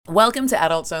Welcome to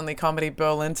Adults Only Comedy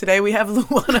Berlin. Today we have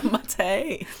Luana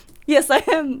Matei. Yes, I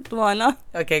am Luana.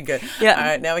 Okay, good. Yeah. All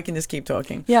right, now we can just keep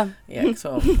talking. Yeah. Yeah,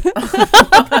 so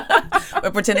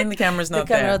we're pretending the camera's not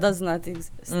the camera there. does not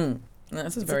exist. No,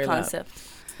 this is It's very a loud. concept.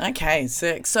 Okay,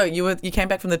 sick. So you came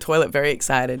back from the toilet very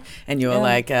excited, and you were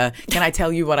like, "Can I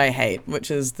tell you what I hate?"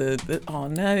 Which is the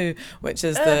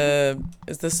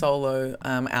solo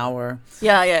hour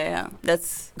Yeah.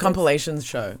 That's compilation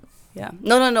show. Yeah.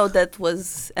 No. That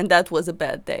was a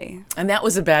bad day. And that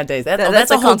was a bad day.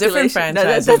 That's a whole different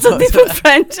franchise. That's a different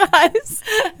franchise.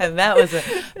 And that was a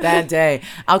bad day.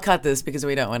 I'll cut this because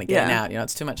we don't want to get it Yeah. out. You know,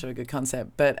 it's too much of a good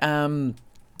concept. But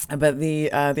the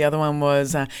other one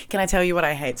was, can I tell you what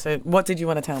I hate? So what did you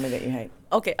want to tell me that you hate?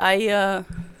 Okay,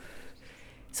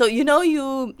 so you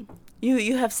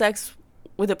have sex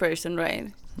with a person,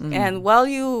 right? And while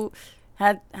you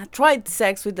had tried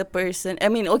sex with the person, I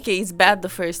mean, okay, it's bad the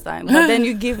first time, but then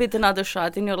you give it another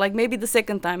shot, and you're like, maybe the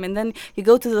second time, and then you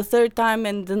go to the third time,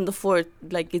 and then the fourth,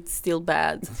 like, it's still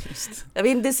bad. I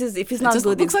mean, this is, if it's not good, It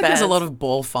looks it's like bad. there's a lot of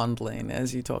ball fondling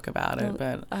as you talk about it,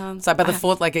 but it's like by the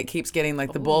fourth, like it keeps getting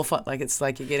like the ball, like it's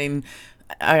like you're getting.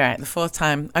 All right, the fourth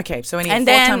time. Okay, so fourth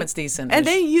time it's decent. And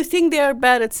then you think they are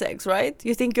bad at sex, right?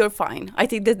 You think you're fine. I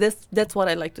think that's what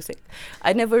I like to say.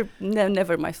 Never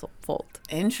my fault.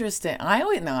 Interesting. I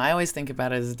always think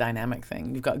about it as a dynamic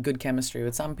thing. You've got good chemistry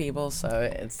with some people, so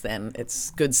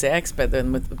it's good sex. But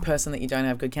then with the person that you don't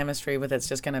have good chemistry with, it's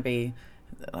just gonna be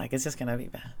bad.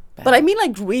 But I mean,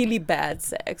 like, really bad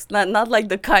sex, not like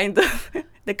the kind of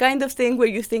thing where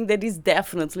you think that is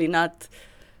definitely not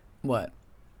What?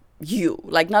 you,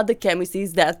 like, not the chemistry,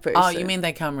 is that person. Oh, you mean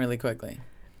they come really quickly?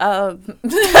 Right?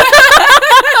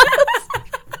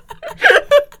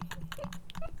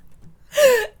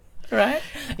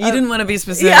 You didn't want to be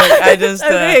specific. Yeah. I just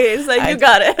okay, it's like you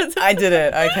got it. I did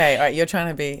it. Okay. All right. You're trying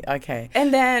to be okay.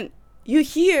 And then you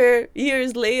hear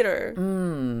years later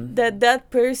that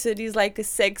person is like a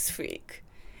sex freak,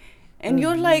 and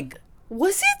you're like,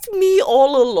 was it me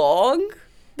all along?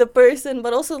 The person,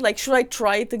 but also, like, should I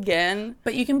try it again?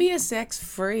 But you can be a sex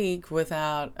freak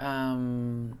without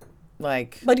then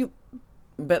that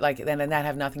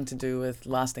have nothing to do with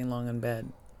lasting long in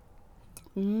bed.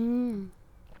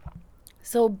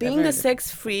 So being a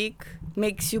sex freak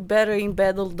makes you better in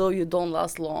bed, although you don't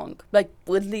last long. Like,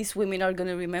 at least women are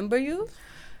gonna remember you.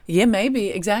 Yeah, maybe,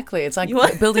 exactly. It's like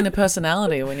building a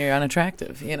personality when you're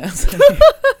unattractive, you know. So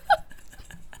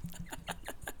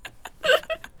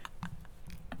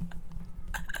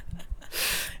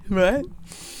right?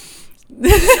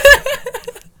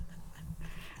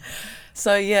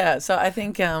 So I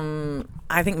think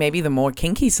maybe the more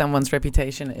kinky someone's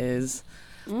reputation is,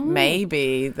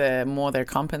 maybe the more they're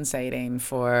compensating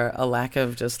for a lack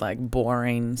of just like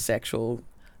boring sexual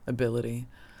ability.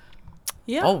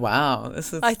 Yeah. Oh wow,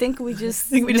 I think we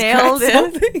just nailed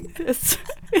it.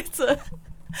 It's a. All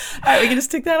right, we can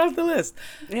just tick that off the list.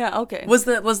 Yeah. Okay. Was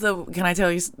the can I tell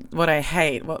you what I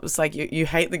hate? What was like you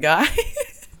hate the guy?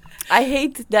 I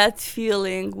hate that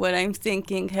feeling when I'm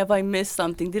thinking, have I missed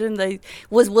something? Didn't I?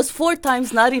 Was 4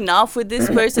 times not enough with this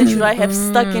person? Should I have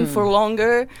stuck in for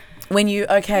longer? So you're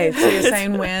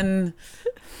saying when?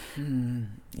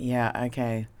 Yeah,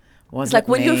 okay. It's like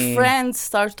when your friends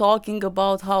start talking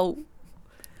about how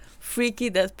freaky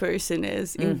that person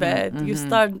is in bed, you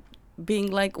start being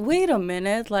like, wait a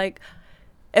minute, like,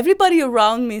 everybody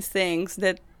around me thinks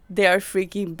that they are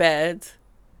freaky in bed.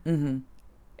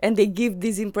 And they give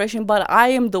this impression, but I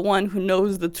am the one who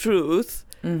knows the truth.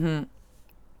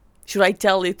 Should I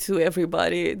tell it to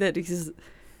everybody that it is?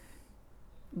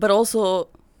 But also,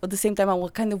 at the same time, I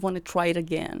will kind of want to try it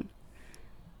again.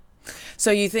 So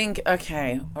you think,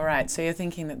 okay, all right. So you're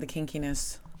thinking that the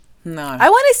kinkiness, no. I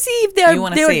want to see if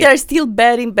they're still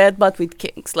bad in bed, but with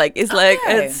kinks. Like, it's like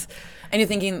it's. And you're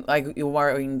thinking, like, you're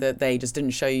worrying that they just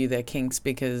didn't show you their kinks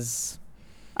because.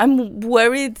 I'm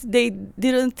worried they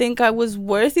didn't think I was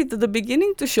worth it at the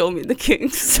beginning to show me the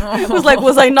kinks. I was like,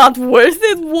 was I not worth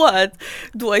it? What?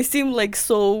 Do I seem like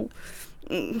so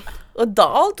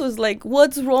adult? Was like,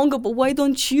 what's wrong about, why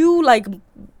don't you, like,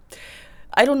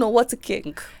 I don't know, what's a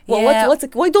kink? Well, why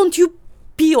don't you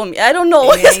pee on me? I don't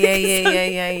know. Yeah,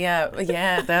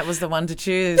 that was the one to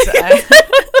choose.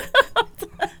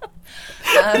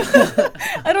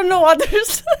 I don't know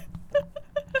others.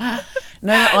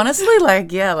 No, honestly, like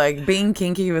being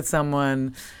kinky with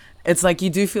someone, it's like you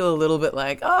do feel a little bit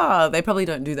like, oh, they probably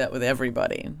don't do that with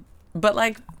everybody. But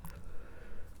like,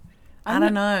 I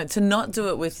don't know, to not do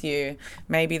it with you,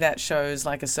 maybe that shows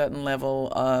like a certain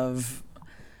level of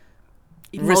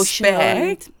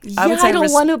respect. Yeah, I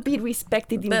don't want to be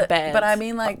respected in bed. But I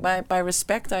mean, like, by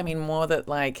respect, I mean more that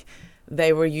like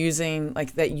they were using,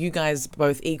 like, that you guys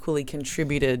both equally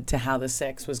contributed to how the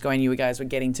sex was going. You guys were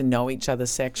getting to know each other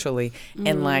sexually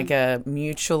in like a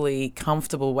mutually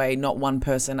comfortable way, not one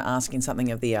person asking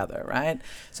something of the other, right?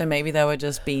 So maybe they were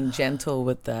just being gentle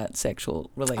with that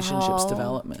sexual relationships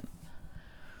development.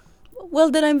 Well,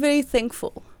 then I'm very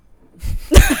thankful.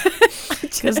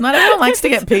 Because not everyone likes to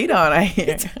get peed on, I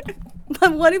hear.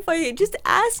 But what if I just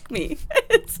ask me?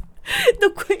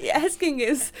 Asking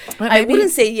is, But I maybe-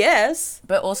 wouldn't say yes.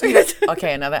 But also,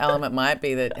 okay, another element might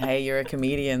be that, hey, you're a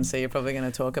comedian, so you're probably going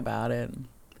to talk about it.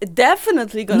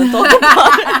 Definitely gonna talk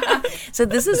about it. So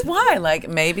this is why, like,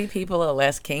 maybe people are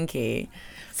less kinky.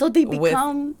 So they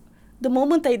become, the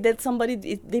moment I date somebody,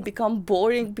 they become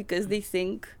boring because they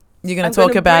think, You're going I'm to talk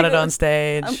gonna about bring it it- on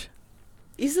stage.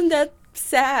 isn't that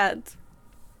sad?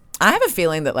 I have a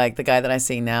feeling that, like, the guy that I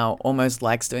see now almost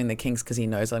likes doing the kinks because he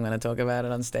knows I'm going to talk about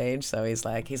it on stage. So he's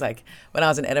like, when I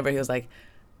was in Edinburgh, he was like,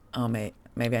 oh, mate,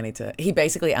 maybe I need to. He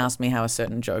basically asked me how a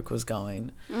certain joke was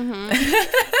going.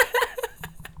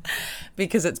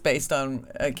 Because it's based on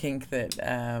a kink that,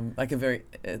 like a very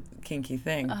kinky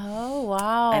thing. Oh,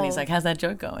 wow. And he's like, how's that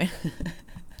joke going?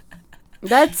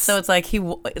 That's So it's like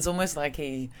it's almost like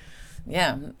it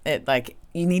like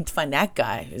you need to find that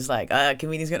guy who's like,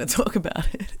 comedian's going to talk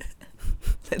about it.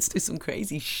 Let's do some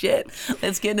crazy shit.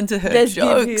 Let's get into her let's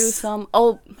jokes. give you some.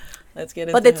 Let's get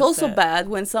into But it's her also set. bad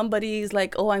when somebody is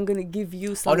like, oh, I'm gonna give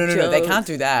you some. Oh no, they jokes. can't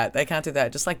do that. They can't do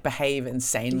that. Just like behave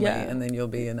insanely, Yeah. and then you'll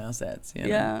be in our sets. You know?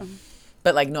 Yeah.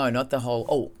 But like, no, not the whole.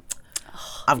 Oh,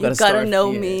 I've got You a story gotta for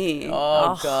know you. me.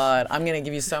 Oh Oh. God, I'm gonna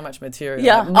give you so much material.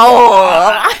 Yeah. Like,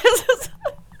 Oh.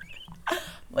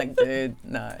 like, dude,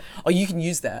 no. Oh, you can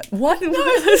use that. What? No.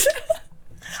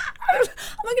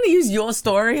 I'm not gonna use your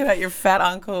story about your fat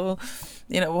uncle.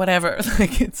 You know, whatever.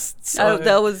 Like, it's so.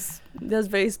 That was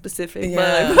very specific.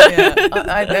 Yeah, But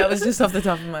yeah. That was just off the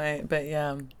top of my. But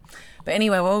yeah. But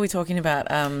anyway, what were we talking about?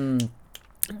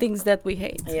 things that we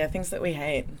hate. Yeah, things that we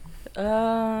hate.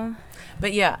 Uh,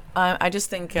 But yeah, I just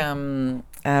think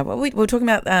what we were talking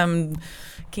about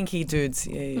kinky dudes,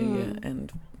 yeah, and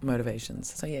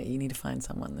motivations. So yeah, you need to find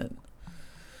someone that.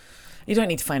 You don't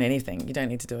need to find anything. You don't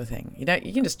need to do a thing.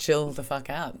 You can just chill the fuck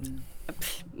out.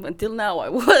 until now, I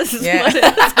was. Yeah.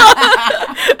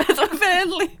 But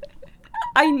apparently,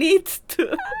 I need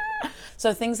to.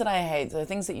 So things that I hate, so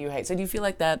things that you hate. So do you feel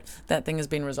like that thing has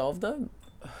been resolved though?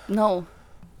 No,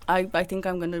 I think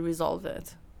I'm gonna resolve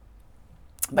it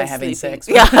By having sleeping. sex?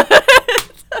 Yeah.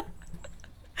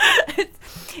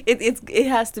 it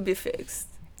has to be fixed.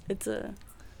 It's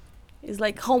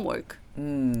like homework.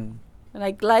 Mm.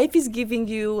 Like life is giving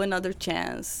you another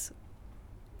chance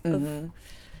of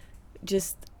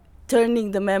just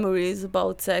turning the memories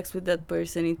about sex with that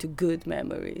person into good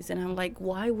memories. And I'm like,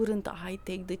 why wouldn't I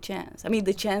take the chance? I mean,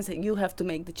 the chance that you have to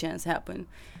make the chance happen.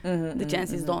 The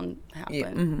chances don't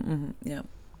happen. Yeah.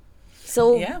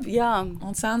 So Yeah. yeah,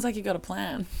 Well, it sounds like you got a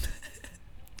plan.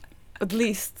 at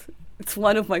least it's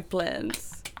one of my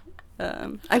plans.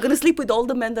 I'm gonna sleep with all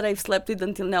the men that I've slept with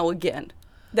until now again.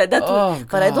 But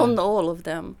I don't know all of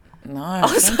them. No.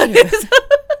 Oh, thank you.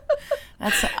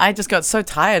 I just got so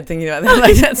tired thinking about that.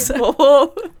 Like that's.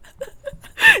 Whoa.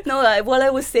 No, while I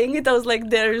was saying it, I was like,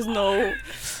 there is no.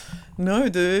 No,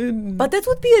 dude. But that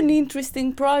would be an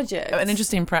interesting project. An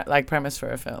interesting premise for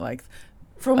a film, like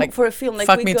For a film, like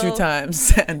fuck we me go, 2 times,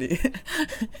 Sandy.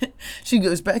 She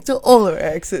goes back to all her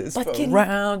exes But for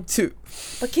round 2.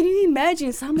 But can you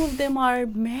imagine? Some of them are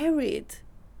married,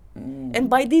 and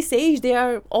by this age, they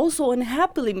are also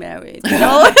unhappily married. You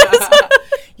know.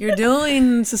 You're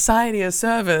doing society a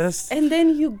service. And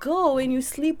then you go and you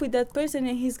sleep with that person,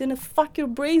 and he's gonna fuck your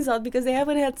brains out because they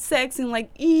haven't had sex in like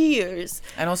years.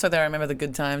 And also they remember the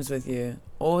good times with you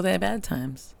or their bad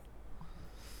times.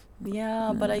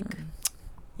 Yeah, but like,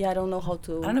 yeah, I don't know how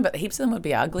to. I don't know, but heaps of them would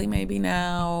be ugly maybe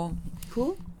now.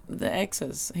 Who? The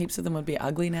exes. Heaps of them would be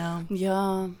ugly now.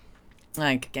 Yeah.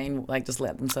 Like just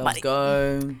let themselves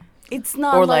go. It's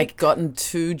not Or like gotten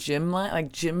too gym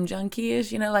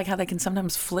junkie-ish, you know, like how they can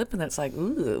sometimes flip and it's like,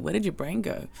 ooh, where did your brain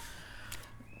go?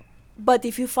 But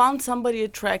if you found somebody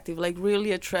attractive, like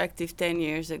really attractive 10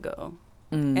 years ago,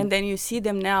 and then you see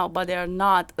them now, but they are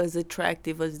not as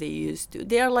attractive as they used to.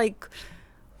 They are like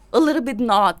a little bit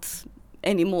not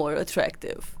anymore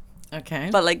attractive. Okay.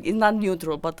 But like it's not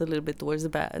neutral, but a little bit towards the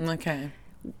bad. Okay.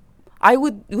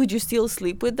 Would you still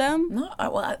sleep with them? No,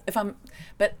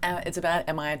 it's about,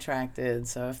 am I attracted?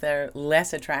 So if they're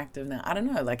less attractive now, I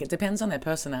don't know, like it depends on their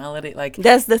personality. Like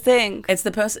That's the thing. it's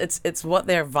it's what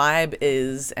their vibe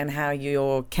is and how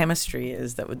your chemistry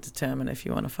is that would determine if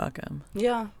you want to fuck them.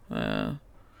 Yeah.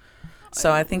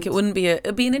 So I think it'd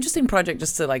be an interesting project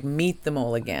just to like meet them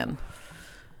all again.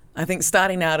 I think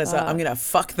starting out as I'm gonna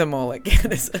fuck them all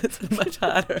again is it's a much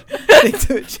harder thing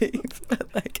to achieve.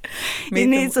 But like,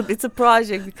 it's a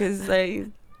project because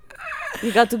you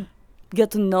got to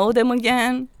get to know them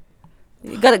again.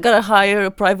 You gotta hire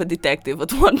a private detective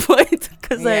at one point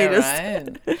because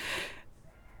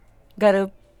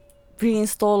gotta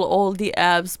reinstall all the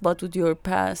apps, but with your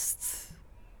past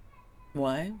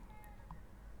Why?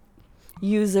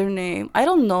 username. I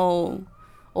don't know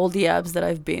all the apps that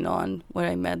I've been on where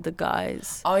I met the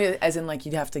guys. Oh, yeah, as in like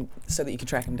you'd have to so that you could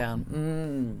track them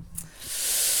down.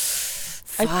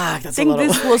 Fuck, I that's think a lot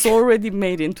this of work. was already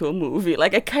made into a movie.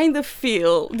 Like I kind of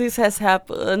feel this has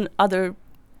happened. Other.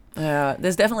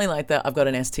 There's definitely like the I've got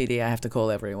an STD, I have to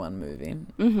call everyone movie.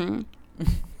 Mm-hmm.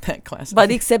 That classic.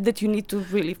 But except that you need to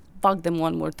really fuck them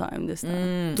one more time this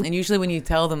time. And usually when you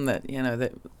tell them that, you know,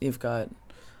 that you've got...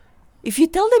 If you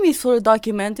tell them it's for a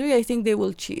documentary, I think they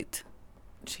will cheat.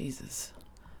 Jesus.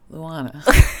 Luana.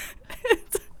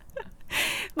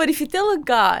 But if you tell a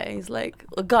guy, it's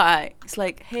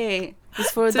like, hey,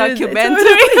 it's for a Dude, documentary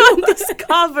on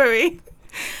Discovery.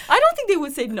 I don't think they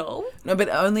would say no. No, but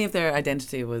only if their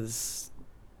identity was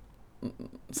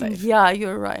safe. Yeah,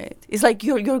 you're right. It's like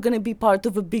you're gonna be part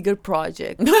of a bigger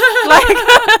project. Like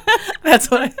that's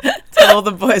what I tell all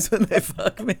the boys when they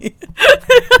fuck me.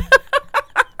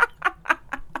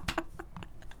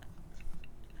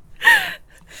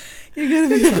 You're gonna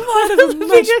be part of a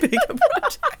much bigger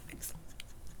project.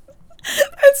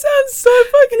 That sounds so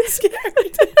fucking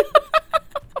scary.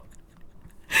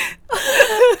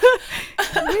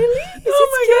 Really? Oh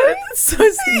my god, it's so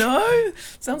no.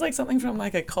 Sounds like something from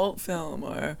like a cult film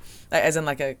or like, as in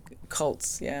like a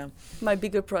cults, yeah. My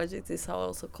bigger project is how I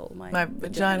also call my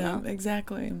vagina.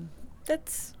 Exactly. I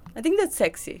think that's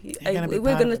sexy.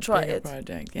 We're gonna try it.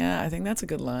 Project. Yeah, I think that's a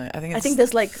good line. I think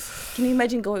that's like, can you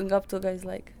imagine going up to a guy's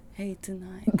like, hey,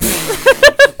 tonight.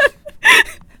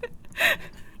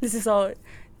 This is all.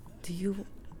 Do you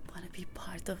want to be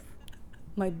part of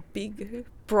my bigger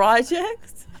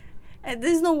project? And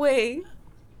there's no way.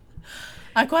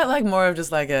 I quite like more of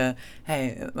just like a,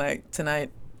 hey, like tonight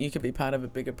you could be part of a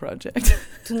bigger project.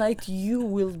 Tonight you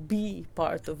will be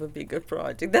part of a bigger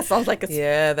project. That sounds like a...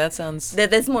 Yeah, that sounds...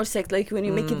 That's more sex. Like when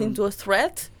you make it into a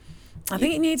threat. I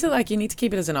think you need to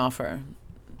keep it as an offer.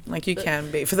 Like you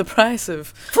can be for the price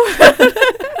of...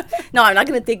 No, I'm not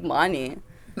going to take money.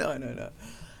 No.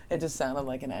 It just sounded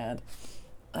like an ad.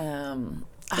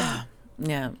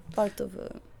 Yeah. Part of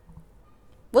a...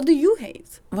 What do you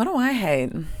hate? What do I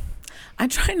hate? I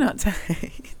try not to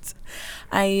hate.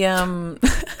 I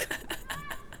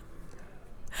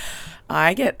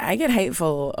get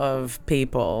hateful of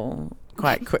people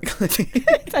quite quickly.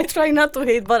 I try not to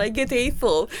hate, but I get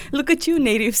hateful. Look at you,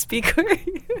 native speaker.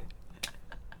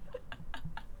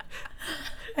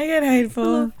 I get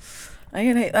hateful.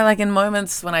 Like in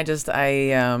moments when I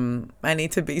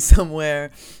need to be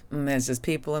somewhere and there's just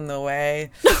people in the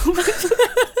way.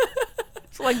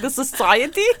 It's like the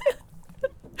society.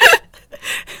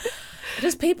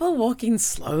 Just people walking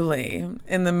slowly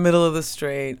in the middle of the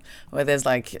street where there's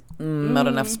like not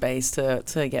enough space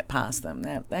to get past them.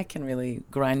 That can really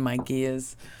grind my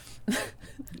gears.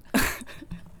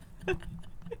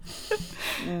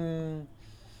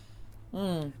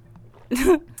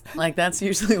 Like that's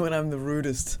usually when I'm the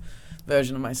rudest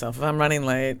version of myself. If I'm running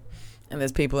late and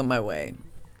there's people in my way.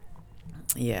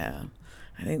 Yeah.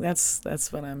 I think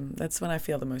that's when I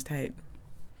feel the most hate.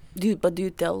 Do you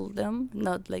tell them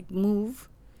not like move,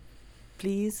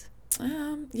 please?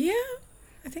 Yeah,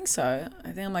 I think so.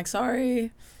 I think I'm like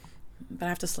sorry, but I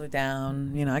have to slow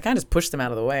down. You know, I can't just push them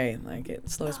out of the way. Like it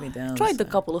slows me down. Tried a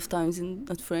couple of times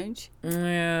at French.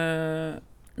 Yeah.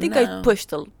 I think I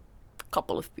pushed a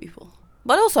couple of people,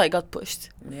 but also I got pushed.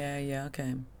 Yeah.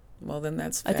 Okay. Well, then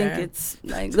that's fair. I think it's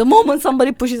like the moment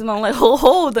somebody pushes me, I'm like,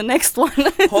 ho, the next one.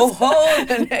 Ho,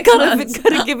 the next one.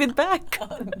 Gotta give it back.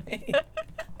 On me.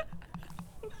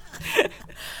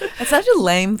 It's such a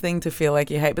lame thing to feel like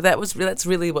you hate, but that's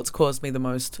really what's caused me the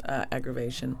most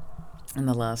aggravation in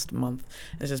the last month.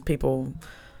 It's just people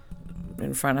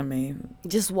in front of me.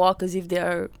 Just walk as if they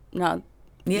are not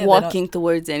walking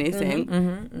towards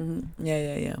anything.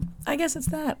 Yeah. I guess it's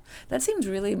that. That seems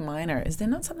really minor. Is there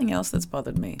not something else that's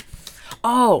bothered me?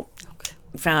 Oh,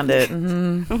 found it.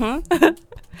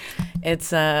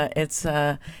 It's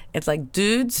like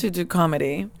dudes who do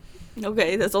comedy.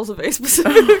 Okay, that's also very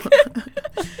specific.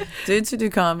 Dudes who do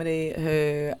comedy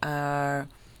who are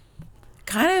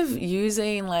kind of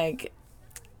using like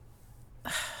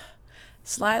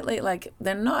slightly like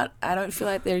they're not. I don't feel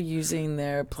like they're using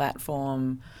their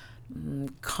platform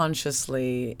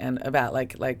consciously and about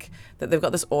like that they've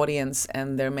got this audience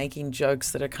and they're making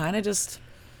jokes that are kind of just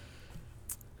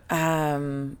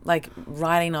like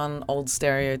writing on old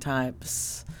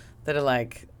stereotypes that are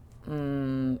like,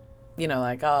 you know,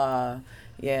 like,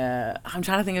 yeah. I'm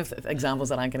trying to think of examples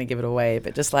that aren't going to give it away,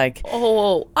 but just like,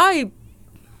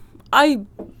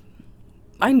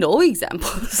 I know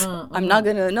examples. I'm not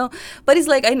gonna know, but it's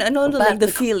like I know like the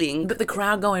feeling. But the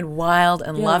crowd going wild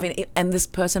and loving it, and this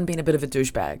person being a bit of a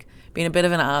douchebag, being a bit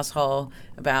of an asshole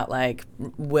about like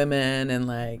women and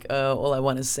like, oh, all I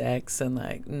want is sex, and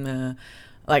like, nah,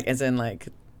 like as in like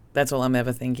that's all I'm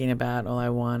ever thinking about, all I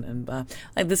want, and blah.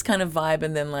 Like this kind of vibe.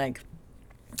 And then like,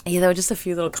 yeah, there were just a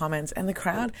few little comments, and the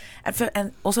crowd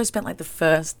and also spent like the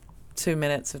first 2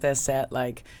 minutes of their set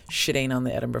like shitting on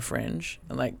the Edinburgh Fringe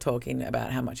and like talking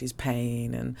about how much he's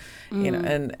paying, and you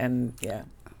know, and yeah.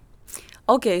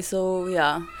 Okay, so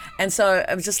yeah. And so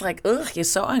I was just like, ugh, you're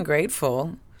so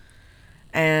ungrateful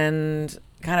and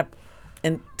kind of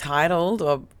entitled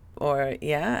or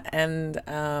yeah, and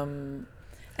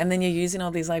then you're using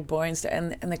all these like boring stuff,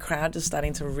 and the crowd just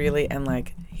starting to really, and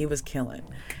like he was killing,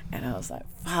 and I was like,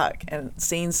 fuck. And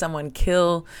seeing someone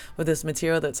kill with this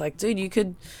material that's like, dude, you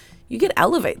could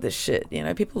elevate this shit, you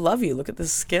know, people love you, look at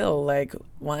this skill, like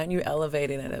why aren't you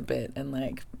elevating it a bit and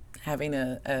like having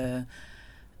a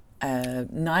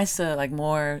nicer, like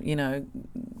more, you know,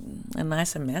 a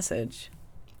nicer message.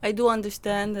 I do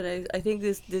understand that. I think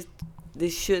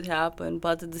this should happen,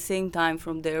 but at the same time,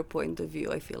 from their point of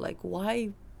view, I feel like,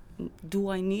 why do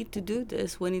I need to do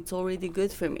this when it's already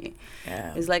good for me?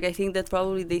 Yeah. It's like I think that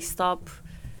probably they stop,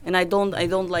 and I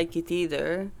don't like it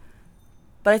either.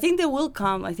 But I think they will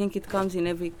come. I think it comes in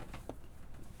every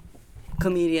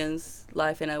comedian's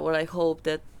life, and I hope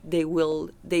that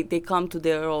they come to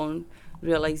their own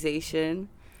realization.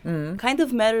 Kind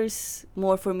of matters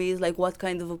more for me is like what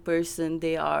kind of a person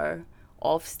they are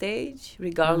off stage,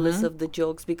 regardless of the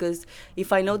jokes. Because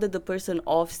if I know that the person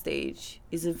off stage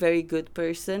is a very good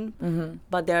person,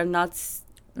 but they're not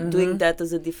doing that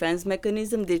as a defense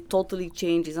mechanism, it totally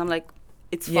changes. I'm like,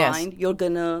 it's fine. You're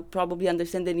gonna probably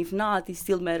understand. And if not, it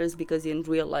still matters because in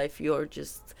real life, you're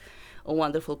just a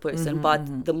wonderful person.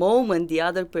 But the moment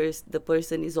the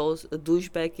person is also a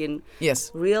douchebag in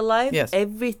real life,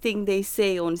 everything they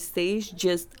say on stage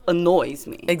just annoys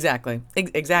me. Exactly.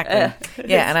 Exactly.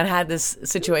 Yeah, and I had this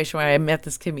situation where I met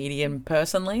this comedian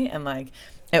personally, and like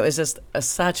it was just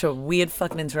such a weird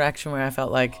fucking interaction where I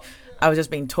felt like I was just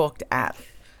being talked at.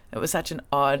 It was such an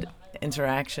odd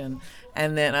interaction.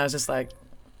 And then I was just like,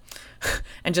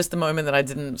 and just the moment that I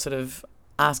didn't sort of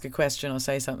ask a question or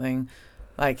say something,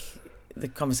 like the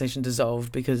conversation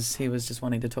dissolved because he was just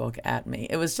wanting to talk at me.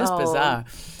 It was just bizarre.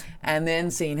 And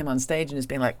then seeing him on stage and just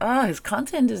being like, oh, his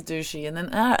content is douchey, and then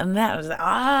and that. I was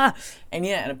like, and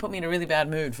yeah, and it put me in a really bad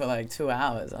mood for like 2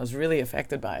 hours. I was really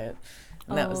affected by it.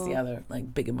 And that was the other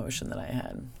like big emotion that I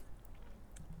had.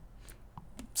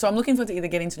 So I'm looking forward to either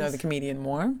getting to know the comedian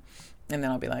more, and then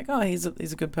I'll be like, oh, he's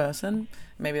a good person.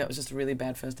 Maybe that was just a really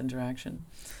bad first interaction.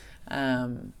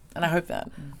 And I hope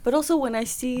that. But also when I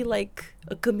see like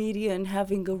a comedian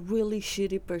having a really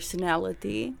shitty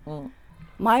personality,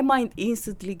 my mind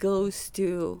instantly goes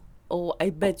to, oh, I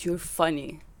bet you're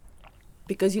funny.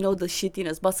 Because you know the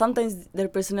shittiness. But sometimes their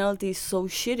personality is so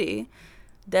shitty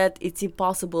that it's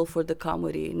impossible for the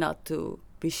comedy not to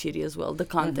be shitty as well. The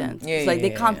content. It's like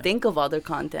they can't think of other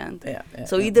content.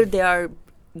 So either they are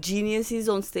geniuses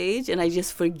on stage, and I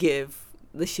just forgive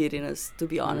the shittiness, to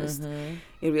be honest.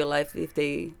 In real life, if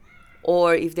they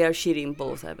are shitty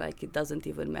both, I'm like, it doesn't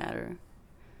even matter.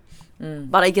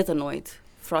 But I get annoyed,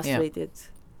 frustrated.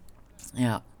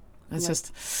 It's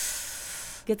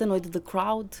just get annoyed at the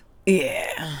crowd.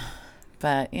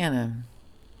 But you know,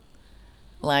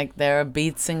 like there are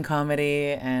beats in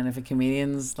comedy, and if a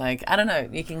comedian's like, I don't know,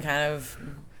 you can kind of,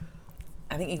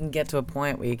 I think you can get to a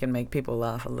point where you can make people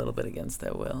laugh a little bit against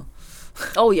their will.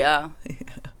 Oh yeah.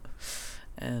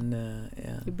 And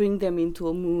you bring them into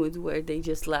a mood where they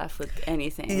just laugh at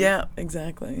anything. Yeah,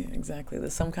 exactly.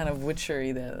 There's some kind of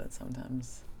witchery there that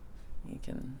sometimes you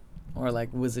can, or like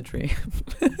wizardry.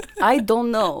 I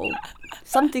don't know.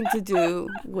 Something to do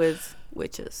with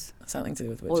witches. Something to do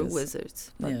with witches. Or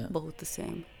wizards, but both the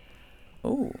same.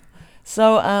 Oh,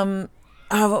 so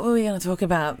what were we going to talk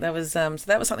about? That was so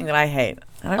that was something that I hate.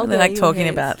 I don't really like talking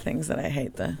about things that I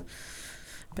hate, though.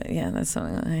 But yeah, that's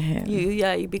something that I hate.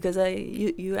 Because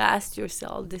you asked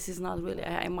yourself, this is not really.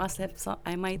 I must hate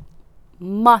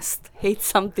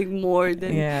something more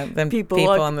than people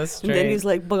on the street. And then he's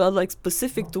like, but like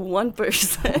specific to one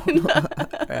person.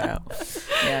 Yeah,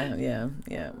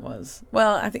 it was.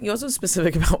 Well, I think yours was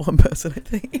specific about one person, I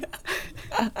think.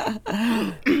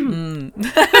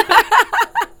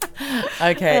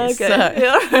 Okay, so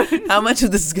how much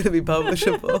of this is going to be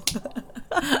publishable?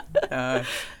 It's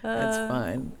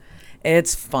fine.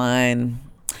 It's fine.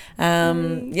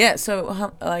 Yeah. So,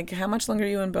 how much longer are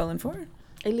you in Berlin for?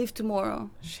 I leave tomorrow.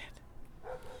 Shit.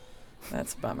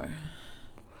 That's a bummer.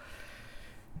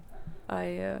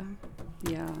 Yeah.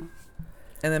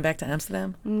 And then back to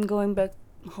Amsterdam? I'm going back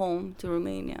home to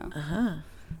Romania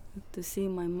to see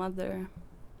my mother.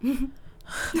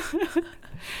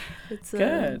 It's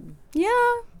good.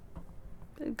 Yeah.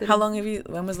 Good. How long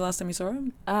when was the last time you saw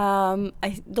him?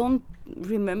 I don't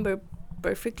remember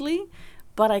perfectly,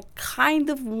 but I kind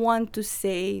of want to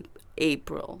say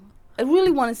April. I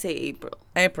really want to say April.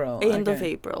 End of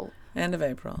April. End of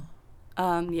April.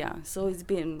 Yeah, so it's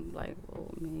been like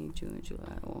May, June,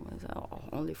 July, almost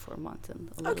only 4 months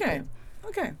and a little bit.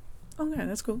 Okay,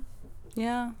 that's cool.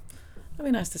 Yeah. It'd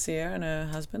be nice to see her and her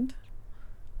husband.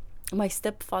 My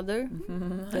stepfather.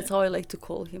 That's how I like to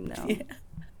call him now. Yeah.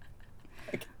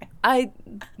 Okay. I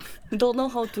don't know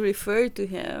how to refer to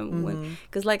him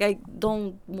because like I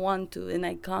don't want to and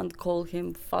I can't call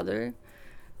him father.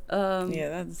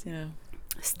 That's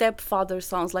Stepfather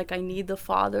sounds like I need a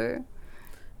father.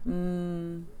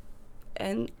 And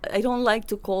I don't like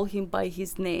to call him by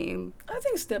his name. I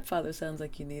think stepfather sounds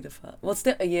like you need a father. Well,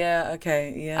 yeah.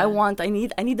 I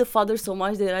need a father so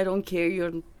much that I don't care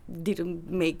you didn't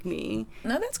make me.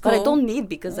 No, that's cool. But I don't need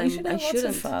because I shouldn't. Lots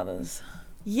of fathers.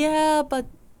 Yeah, but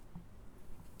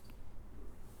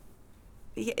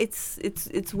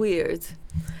it's weird.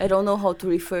 I don't know how to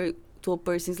refer to a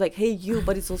person. It's like, hey, you,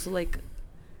 but it's also like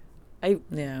I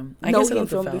know him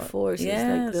from before. So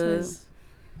it's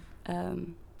like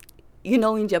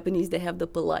in Japanese they have the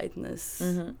politeness,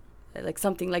 like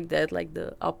something like that, like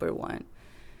the upper one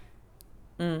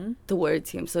towards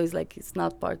him. So it's like it's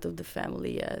not part of the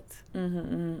family yet.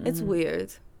 It's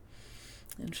weird.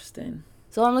 Interesting.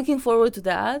 So I'm looking forward to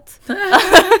that.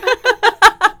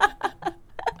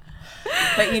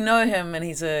 But you know him, and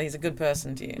he's a good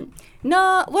person to you.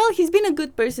 No, well, he's been a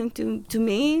good person to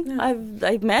me. Yeah.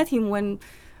 I've met him when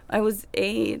I was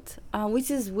 8,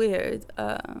 which is weird.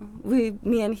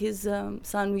 Me and his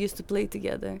son, we used to play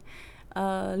together.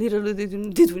 Little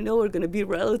did we know we're gonna be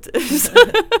relatives.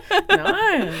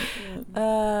 No.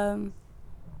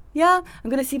 Yeah, I'm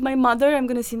gonna see my mother. I'm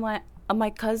gonna see my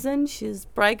cousin. She's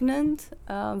pregnant.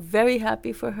 Very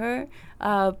happy for her.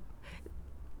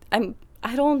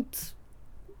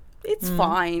 It's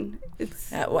fine.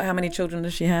 It's how many children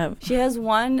does she have? She has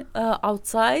one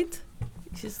outside.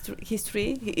 He's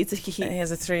 3. He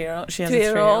has a 3-year-old. She has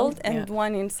 3-year-old and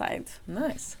one inside.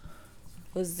 Nice.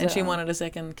 And she wanted a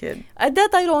second kid.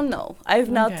 That I don't know. I've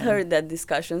not heard that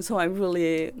discussion, so I'm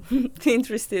really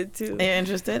interested too. Are you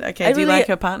interested? Okay. Do you like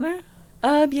her partner?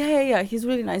 Yeah. He's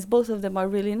really nice. Both of them are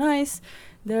really nice.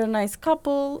 They're a nice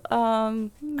couple. Are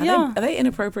they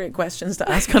inappropriate questions to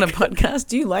ask on a podcast?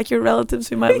 Do you like your relatives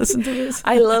who might listen to this?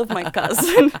 I love my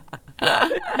cousin.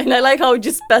 And I like how you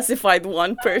just specified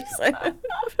one person.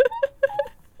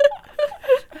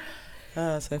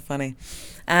 Oh, so funny.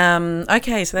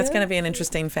 Okay, so that's going to be an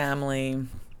interesting family.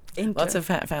 Lots of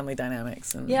family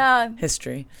dynamics and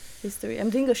history. I'm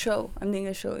doing a show.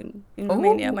 In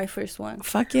Romania, my first one.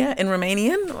 Fuck yeah. In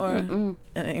Romanian or?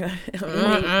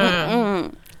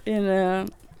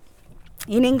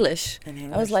 In English.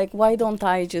 I was like, why don't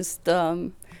I just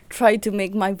try to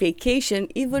make my vacation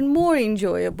even more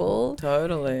enjoyable?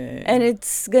 Totally. And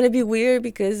it's going to be weird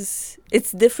because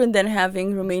it's different than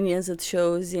having Romanians at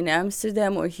shows in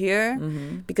Amsterdam or here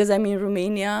because I'm in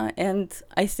Romania and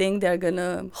I think they're going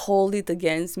to hold it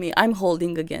against me. I'm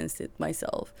holding against it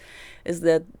myself. Is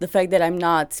that the fact that I'm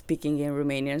not speaking in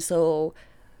Romanian. So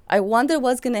I wonder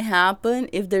what's going to happen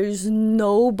if there's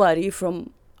nobody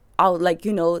from out, like,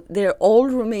 they're all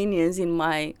Romanians in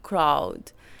my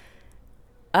crowd.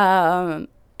 And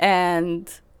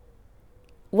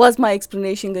what's my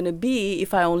explanation going to be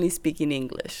if I only speak in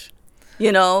English?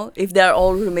 If they're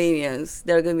all Romanians,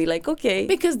 they're going to be like, okay.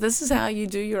 Because this is how you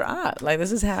do your art. Like,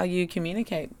 this is how you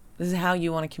communicate. This is how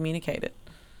you want to communicate it.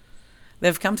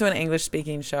 They've come to an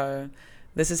English-speaking show.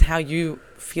 This is how you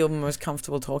feel most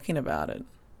comfortable talking about it.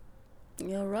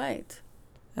 You're right.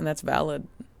 And that's valid.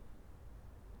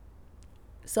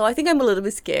 So I think I'm a little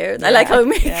bit scared. I like how I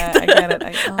make I get it.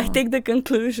 I take the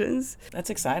conclusions. That's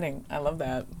exciting. I love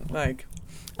that. Like,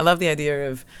 I love the idea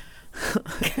of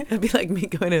it'd be like me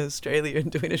going to Australia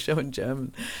and doing a show in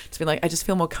German. To be like, I just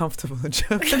feel more comfortable in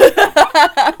German.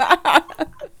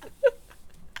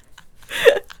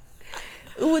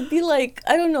 It would be like,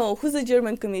 I don't know, who's a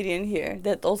German comedian here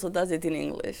that also does it in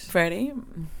English? Freddie,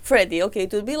 okay.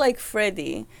 It would be like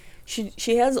Freddie.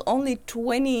 She has only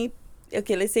 20,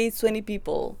 okay, let's say it's 20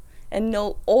 people, and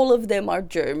no, all of them are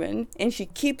German, and she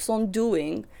keeps on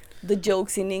doing the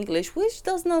jokes in English, which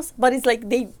does not. But it's like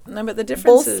they No, but the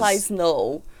difference both sides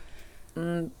know.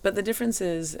 But the difference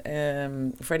is,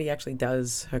 Freddie actually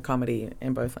does her comedy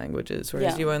in both languages,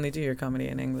 whereas you only do your comedy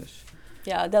in English.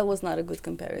 Yeah, that was not a good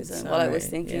comparison. What I was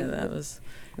thinking. Yeah, that was.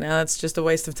 Now that's just a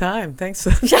waste of time. Thanks.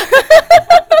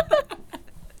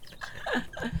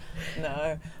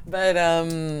 No,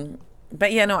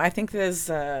 but yeah, no, I think there's.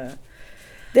 I'm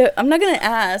not gonna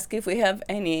ask if we have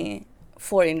any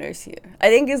foreigners here. I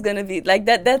think it's gonna be like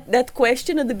that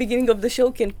question at the beginning of the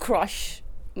show can crush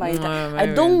my. I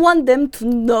don't want them to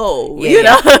know. Yeah, you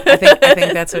know. I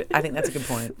think that's a good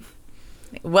point.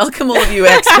 Welcome all of you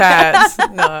expats.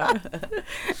 No.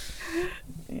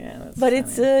 Yeah, that's but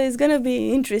funny. it's gonna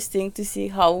be interesting to see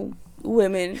how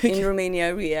women in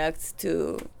Romania react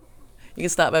to. You can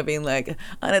start by being like,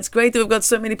 and it's great that we've got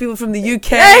so many people from the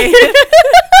UK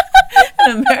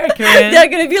and America in. They're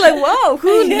gonna be like, wow,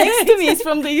 who next to me is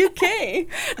from the UK?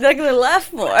 They're gonna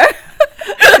laugh more.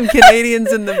 Some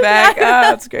Canadians in the back.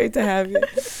 Ah, it's great to have you.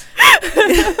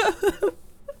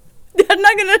 They're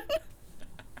not gonna.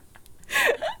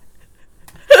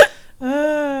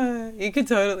 You could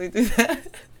totally do that.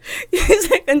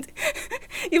 And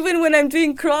even when I'm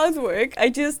doing crowd work, I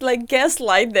just like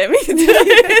gaslight them.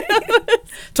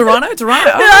 Toronto? Oh,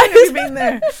 have you been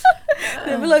there?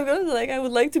 They'll be like, oh, I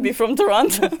would like to be from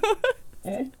Toronto.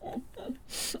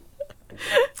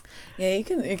 Yeah, you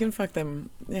can fuck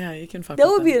them. Yeah, you can fuck That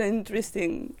with would be them. an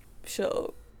interesting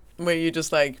show. Where you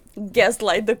just like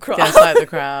Gaslight the crowd. gaslight the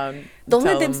crowd. Don't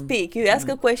tell let them speak. You ask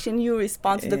a question, you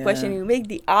respond to the question. Yeah. You make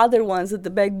the other ones at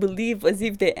the back believe as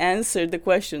if they answered the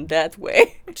question that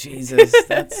way. Jesus,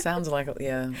 that sounds like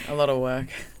a lot of work.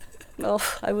 Oh,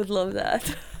 I would love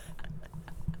that.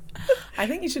 I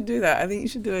think you should do that. I think you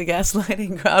should do a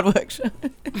gaslighting crowd work show.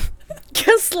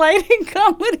 Gaslighting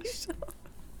comedy show.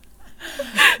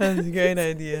 That's a great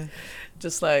idea.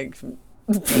 Just like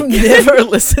never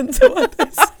listen to what they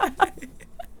say.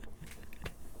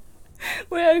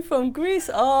 Where are you from? Greece?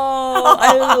 Oh,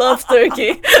 I love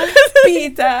Turkey.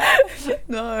 Pita.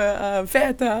 No,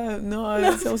 feta. No,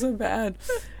 it's also bad.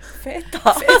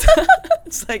 Feta.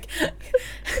 It's like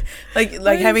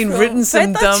having from? written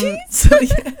some Feta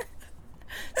dumb,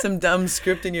 some dumb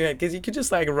script in your head, because you could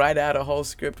just like write out a whole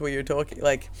script where you're talking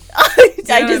like.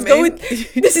 I know just what I go mean?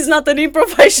 with. This is not an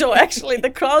improv show. Actually, the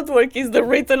crowd work is the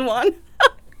written one.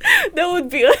 That would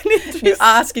be an interesting. You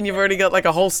ask and you've already got like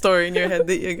a whole story in your head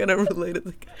that you're gonna relate it.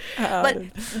 But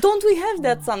don't we have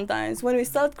that sometimes when we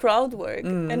start crowd work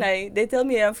and they tell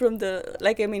me I'm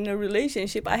in a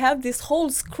relationship, I have this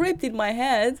whole script in my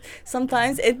head.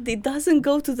 Sometimes it doesn't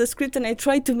go to the script and I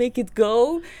try to make it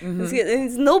go.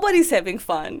 Nobody's having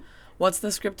fun. What's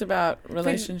the script about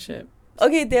relationship?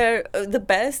 Okay, the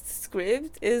best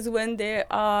script is when they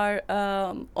are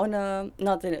on a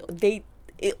not a date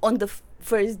on the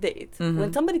first date.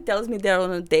 When somebody tells me they're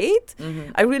on a date,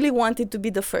 I really want it to be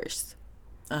the first.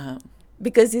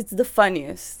 Because it's the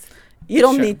funniest. You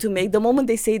don't need to make the moment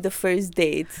they say the first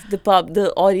date,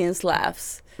 the audience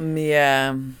laughs.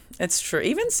 Yeah, it's true.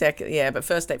 Even second, but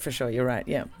first date for sure. You're right.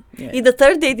 Yeah. The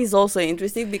third date is also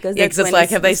interesting because that's when it's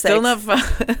like, have they sex. still not fun?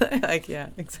 Like, yeah,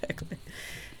 exactly.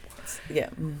 Yeah.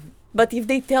 But if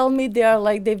they tell me they are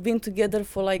like they've been together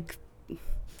for like,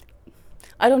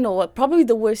 I don't know what. Probably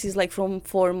the worst is like from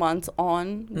 4 months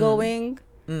on going.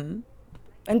 And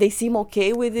they seem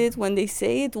okay with it when they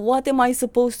say it. What am I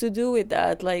supposed to do with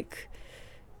that? Like,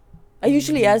 I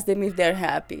usually ask them if they're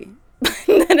happy.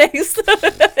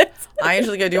 I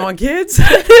usually go, do you want kids?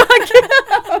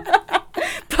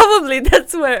 Probably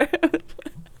that's where.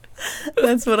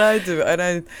 That's what I do.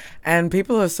 And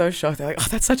people are so shocked. They're like, oh,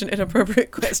 that's such an inappropriate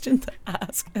question to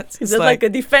ask. Is it like a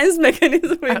defense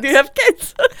mechanism? Do you have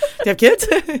kids? Do you have kids?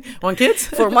 Want kids?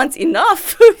 4 months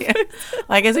enough. Yeah.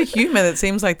 Like, as a human, it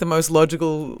seems like the most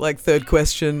logical, like, third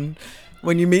question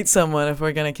when you meet someone, if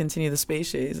we're going to continue the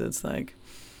species. It's like,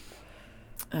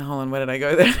 hold on, where did I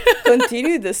go there?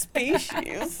 Continue the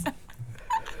species.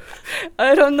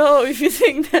 I don't know if you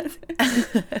think that.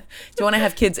 Do you want to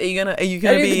have kids? Are you gonna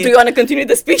be? Do you want to continue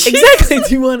the species? Exactly.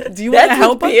 Do you want to help us? That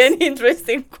would be an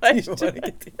interesting question.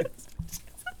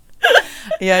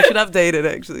 Yeah, I should update it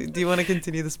actually. Do you want to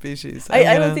continue the species?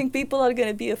 I don't think people are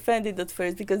gonna be offended at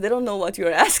first because they don't know what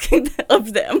you're asking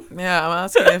of them. Yeah, I'm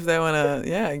asking if they want to.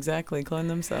 Yeah, exactly. Clone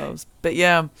themselves. But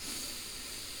yeah.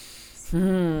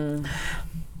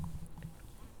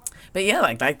 But yeah,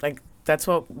 like. That's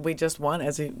what we just want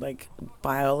as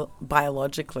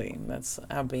biologically. That's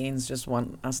our beings just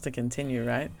want us to continue,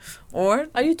 right? Or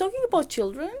are you talking about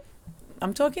children?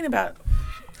 I'm talking about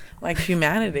like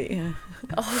humanity.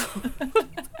 Oh.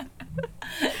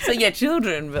 So yeah,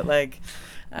 children, but like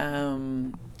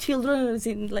Children is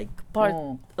in like part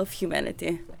of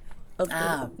humanity, of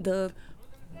the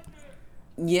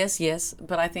Yes,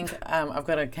 but I think I've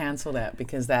got to cancel that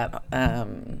because that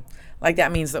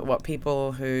that means that what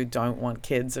people who don't want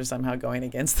kids are somehow going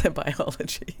against their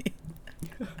biology.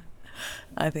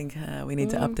 I think we need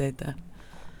to update that.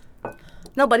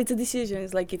 No, but it's a decision.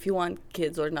 It's like if you want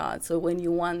kids or not. So when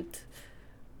you want,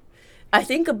 I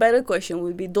think a better question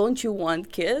would be, don't you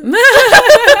want kids?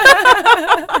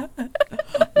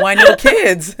 Why no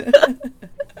kids?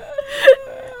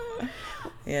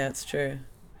 Yeah, it's true.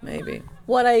 Maybe.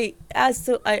 What I asked,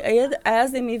 I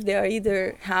asked them if they are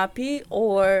either happy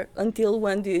or until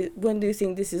when do you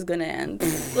think this is gonna end?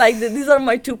 Like these are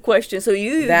my two questions. So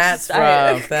that's just,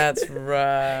 rough. That's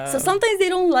rough. So sometimes they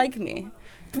don't like me.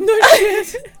 No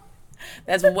shit.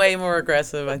 That's way more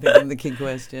aggressive, I think, than the kid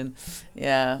question.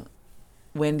 Yeah.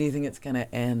 When do you think it's gonna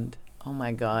end? Oh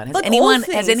my God. Has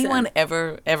anyone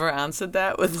ever answered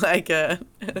that with like in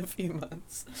a few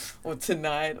months or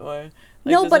tonight or?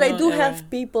 Like, no, but I do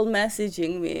have people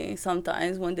messaging me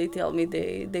sometimes when they tell me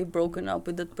they've broken up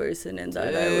with that person and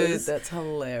that I was. That's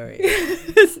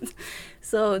hilarious.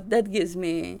 So that gives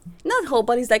me not hope,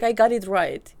 but it's like I got it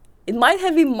right. It might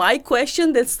have been my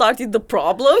question that started the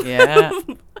problem. Yeah.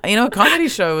 A comedy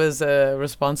show was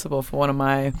responsible for one of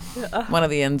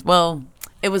the ends. Well,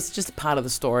 it was just part of the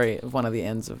story of one of the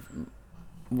ends of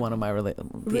one of my end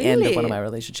of one of my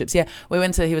relationships. Yeah, we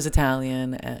went to. He was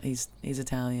Italian. He's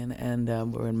Italian, and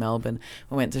we were in Melbourne.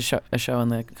 We went to a show on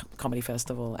the comedy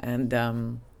festival, and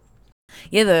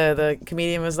the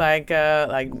comedian was like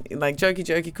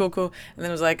jokey, cool, and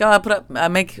then it was like, oh,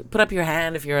 put up your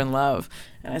hand if you're in love,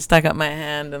 and I stuck up my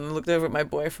hand and looked over at my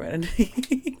boyfriend,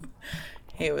 and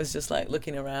he was just like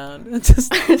looking around,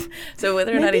 just so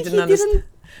whether or not he didn't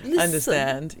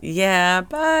understand, yeah,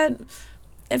 but.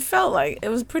 It felt like it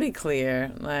was pretty clear.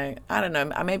 Like, I don't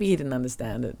know. Maybe he didn't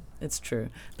understand it. It's true.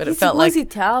 But it felt like... He was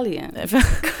Italian. It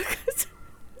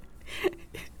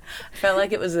felt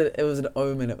like it was an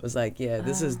omen. It was like, yeah,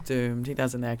 this is doomed. He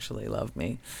doesn't actually love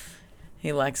me.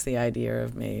 He likes the idea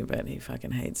of me, but he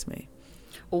fucking hates me.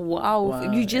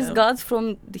 Wow. You just got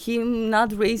from him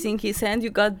not raising his hand, you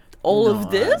got all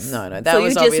of this? No. That so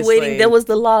was you're just waiting. That was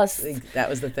the last. That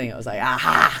was the thing. I was like,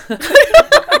 aha.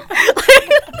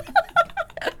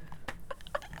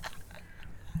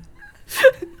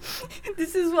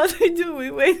 This is what we do.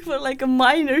 We wait for like a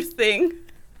minor thing.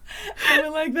 And we're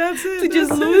like, that's it. To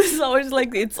just lose ours,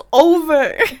 like, it's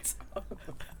over.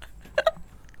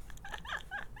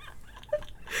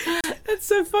 That's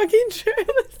so fucking true.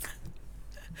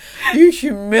 You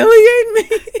humiliate me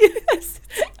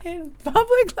in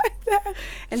public like that.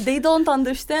 And they don't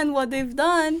understand what they've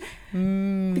done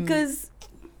because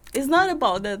it's not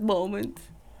about that moment.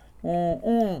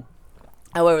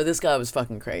 However, this guy was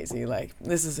fucking crazy. Like,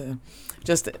 this is he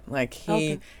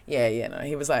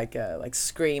was like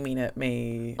screaming at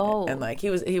me. Oh. And like he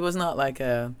was not like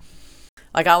I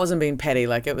wasn't being petty.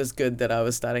 Like, it was good that I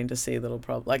was starting to see little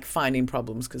finding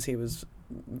problems, because he was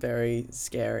very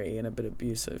scary and a bit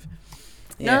abusive.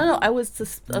 Yeah. No, I was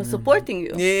supporting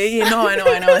you. Yeah, no, I know.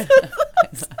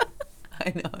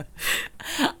 I know.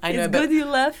 It's good you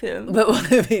left him. But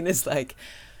what I mean is, like,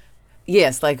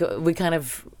 yes, like, we kind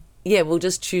of, we'll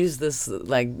just choose this,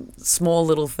 like, small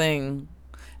little thing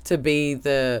to be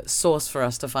the source for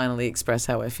us to finally express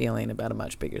how we're feeling about a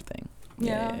much bigger thing.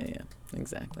 Yeah,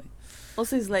 exactly.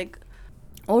 Also, it's like,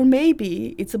 or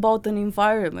maybe it's about an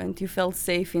environment. You felt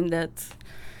safe in that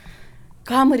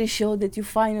comedy show, that you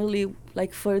finally,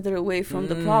 like, further away from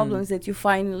the problems, that you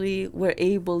finally were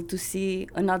able to see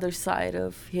another side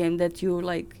of him, that you,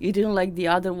 like, you didn't like the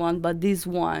other one, but this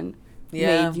one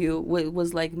made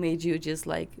you just,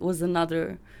 like, was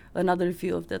another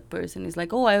view of that person. It's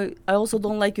like, oh, I also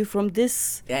don't like you from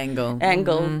this angle.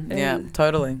 Mm-hmm. Yeah,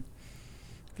 totally.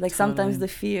 Like, sometimes the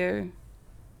fear,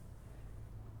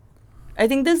 I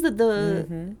think that's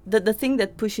the thing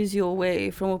that pushes you away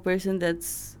from a person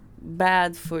that's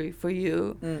bad for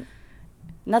you.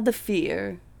 Not the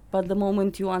fear, but the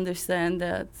moment you understand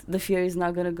that the fear is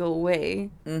not going to go away,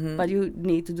 but you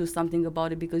need to do something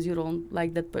about it because you don't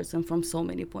like that person from so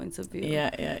many points of view.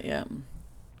 Yeah.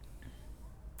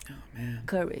 Oh, man.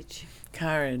 Courage.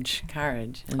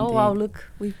 Indeed. Oh, wow, look,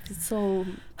 it's so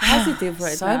positive now.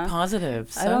 So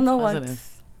positive. I don't know positive.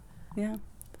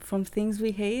 From things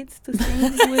we hate to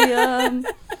things we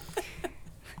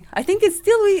I think it's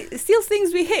still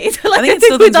things we hate. Like, I think it's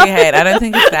still things we hate. I don't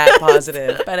think it's that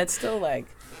positive, but it's still, like,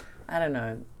 I don't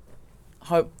know,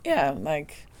 hope. Yeah,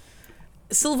 like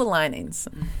silver linings.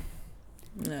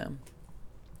 Yeah.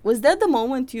 Was that the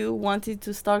moment you wanted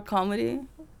to start comedy?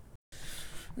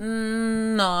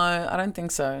 No, I don't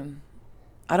think so.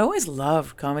 I'd always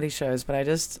loved comedy shows, but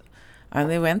I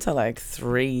only went to like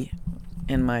 3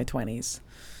 in my 20s.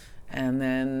 And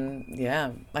then,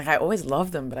 yeah, like I always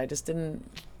loved them, but I just didn't,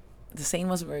 the scene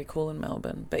wasn't very cool in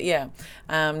Melbourne. But yeah,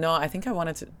 no, I think I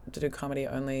wanted to do comedy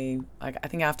only, like, I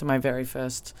think after my very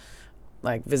first,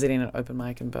 like, visiting an open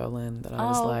mic in Berlin, that I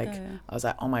was I was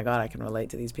like, oh my God, I can relate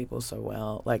to these people so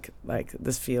well. Like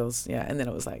this feels, yeah. And then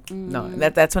it was like, no,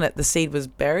 that's when the seed was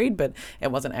buried, but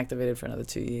it wasn't activated for another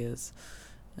 2 years.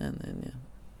 And then, yeah.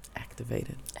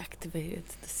 Activated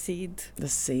The seed. The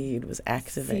seed was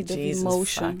activated. Seed of Jesus,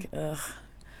 emotion. fuck. Ugh.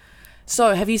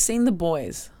 So, have you seen The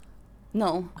Boys?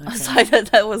 No, Okay. aside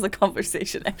that was a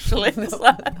conversation actually.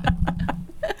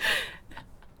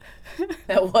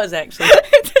 That was actually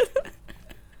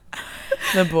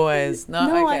The Boys. No,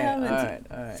 No, okay. I haven't.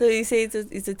 All right. So you say it's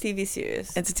a TV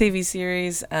series? It's a TV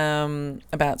series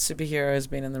about superheroes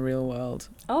being in the real world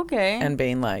Okay. and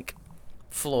being like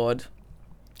flawed.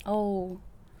 Oh.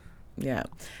 Yeah.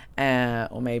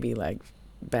 Or maybe like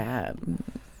bad.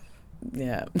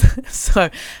 Yeah. So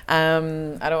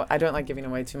I don't like giving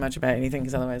away too much about anything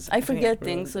because otherwise I think forget it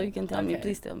things, ruins so it. you can tell me. Okay.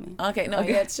 Please tell me. Okay, no,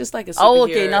 Okay. yeah, it's just like a superhero. Oh,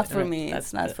 okay, not for Right, me.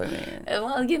 It's not for me.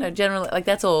 Well, you know, generally, like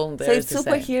that's all there So is it's to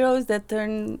say. superheroes that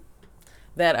turn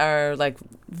That are like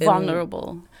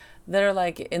vulnerable. That are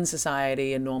like in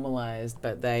society and normalized,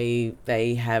 but they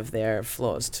have their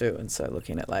flaws too. And so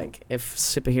looking at like if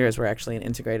superheroes were actually an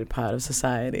integrated part of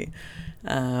society,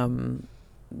 that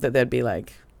there'd be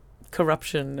like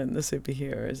corruption in the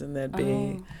superheroes and there'd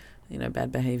be, you know,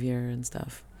 bad behavior and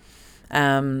stuff.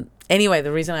 Anyway,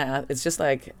 the reason it's just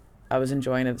like I was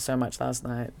enjoying it so much last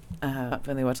night. I've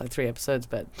only watched like 3 episodes,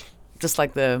 but just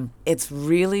like it's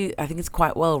really, I think it's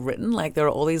quite well written. Like there are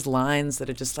all these lines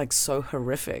that are just like so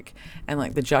horrific, and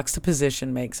like the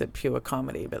juxtaposition makes it pure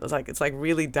comedy. But it's like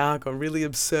really dark or really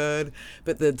absurd.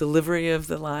 But the delivery of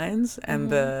the lines and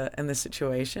the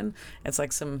situation, it's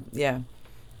like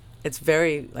it's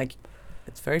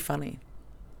very funny.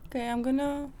 Okay, I'm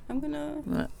gonna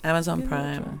Amazon give it a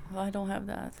Prime. try. Oh, I don't have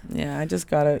that. Yeah, I just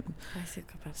got it. I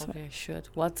think okay, I should.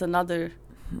 What's another?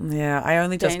 Yeah, I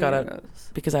only just got it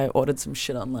because I ordered some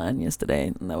shit online yesterday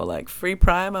and they were like free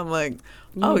Prime. I'm like,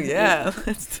 oh yeah.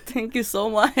 Thank you so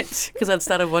much. Because I'd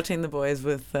started watching The Boys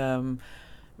with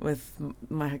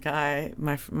my guy,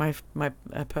 my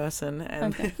person,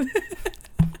 and Okay.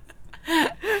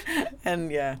 and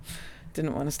yeah,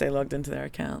 didn't want to stay logged into their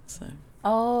account. So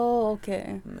Oh,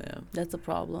 okay. yeah, That's a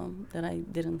problem that I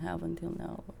didn't have until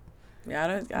now.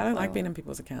 yeah. I don't like being in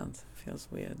people's accounts. It feels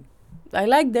weird. I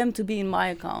like them to be in my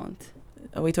account.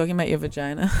 Are we talking about your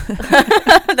vagina?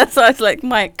 That's why it's like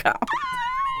my account.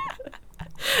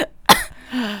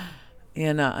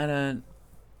 Yeah, no, I don't.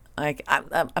 Like,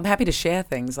 I'm happy to share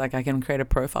things. Like, I can create a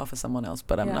profile for someone else,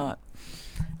 but I'm not.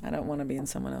 I don't want to be in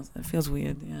someone else. It feels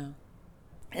weird. Yeah.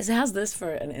 How's this for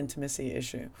an intimacy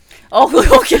issue? Oh,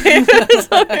 okay.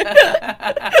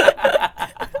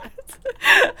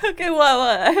 Okay,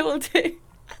 what? I will take.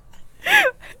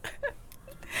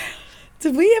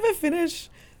 Did we ever finish?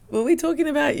 Were we talking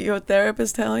about your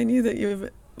therapist telling you that you've?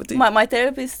 My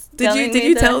therapist. Did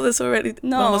you tell this already?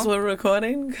 No. When we're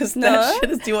recording? Because No. that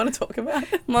shit is. Do you want to talk about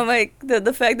it?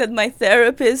 The fact that my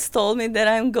therapist told me that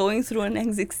I'm going through an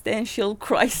existential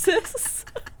crisis.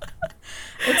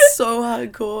 It's so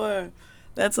hardcore.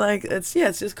 That's like it's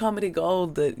just comedy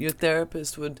gold that your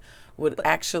therapist would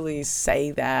actually say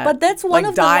that. But that's one like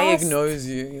of the diagnose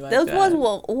you. Like that that. was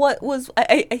what was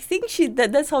I think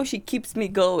that's how she keeps me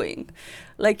going.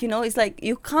 Like, you know, it's like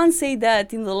you can't say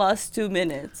that in the last 2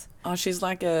 minutes. Oh, she's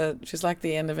like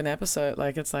the end of an episode.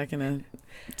 Like it's like in a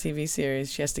TV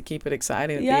series. She has to keep it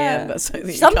exciting at the end. But so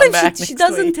that you come back Sometimes she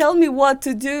doesn't week. tell me what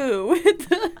to do.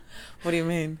 What do you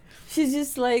mean? She's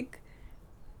just like,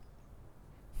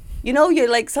 you know, you're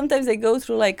like, sometimes I go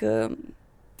through like an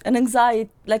anxiety,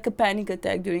 like a panic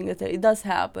attack during a it does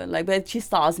happen. Like, but she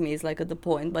stops me, it's like at the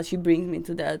point, but she brings me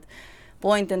to that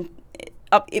point. And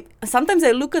sometimes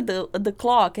I look at the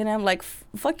clock and I'm like,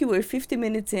 fuck you, we're 50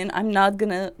 minutes in. I'm not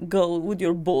gonna go with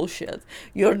your bullshit.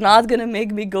 You're not gonna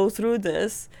make me go through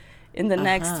this in the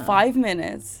next 5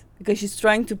 minutes. Because she's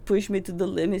trying to push me to the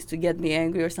limits to get me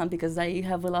angry or something, because I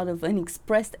have a lot of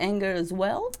unexpressed anger as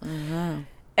well.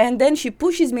 And then she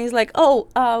pushes me. It's like,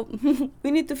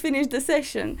 we need to finish the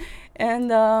session.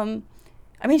 And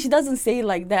I mean, she doesn't say it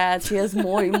like that. She has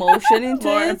more emotion into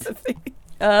More it. empathy.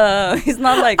 It's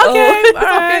not like, Okay, all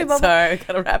right. okay, Sorry,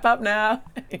 gotta wrap up now.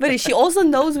 but she also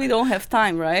knows we don't have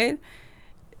time, right?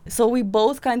 So we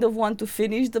both kind of want to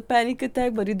finish the panic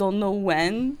attack, but we don't know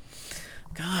when.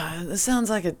 God, this sounds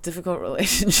like a difficult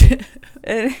relationship.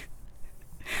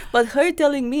 But her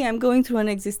telling me I'm going through an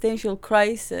existential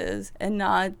crisis and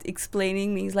not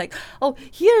explaining me is like, oh,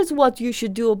 here's what you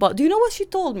should do about. Do you know what she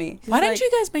told me? She's Why like, don't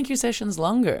you guys make your sessions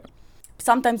longer?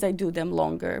 Sometimes I do them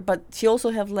longer, but she also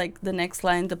have like the next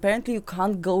line. Apparently, you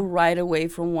can't go right away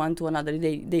from one to another.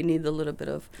 They need a little bit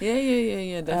of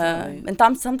Yeah, definitely. and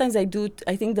sometimes I do.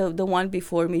 I think the one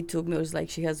before me took me was like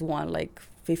she has one like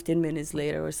 15 minutes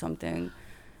later or something.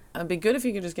 It'd be good if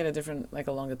you could just get a different, like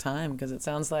a longer time, because it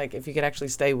sounds like if you could actually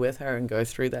stay with her and go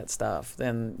through that stuff,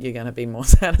 then you're going to be more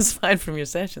satisfied from your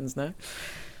sessions, no?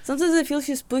 Sometimes I feel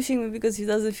she's pushing me because she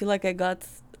doesn't feel like I got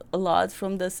a lot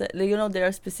from the there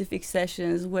are specific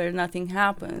sessions where nothing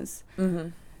happens.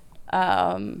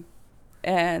 And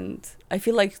I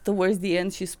feel like towards the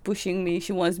end she's pushing me.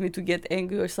 She wants me to get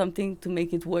angry or something to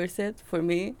make it worth it for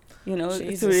me,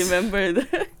 Jesus. to remember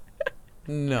that.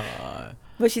 No.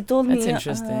 But she told me That's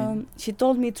interesting. she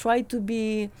told me try to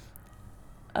be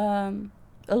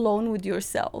alone with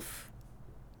yourself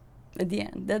at the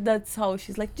end. That's how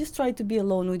she's like, just try to be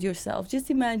alone with yourself. Just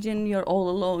imagine you're all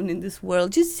alone in this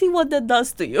world. Just see what that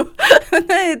does to you.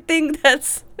 I think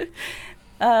that's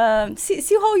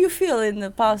see how you feel in the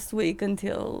past week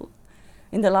until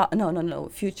in the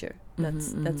future.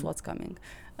 That's what's coming.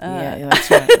 Yeah,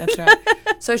 that's right.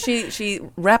 So she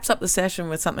wraps up the session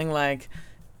with something like,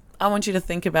 I want you to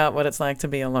think about what it's like to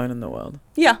be alone in the world.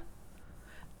 Yeah.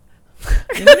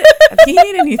 You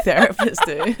need a new therapist,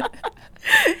 dude.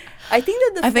 I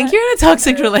think that I think you're in a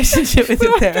toxic relationship with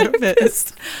your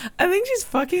therapist. I think she's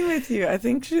fucking with you. I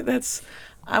think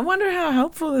I wonder how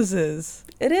helpful this is.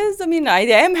 It is. I mean, I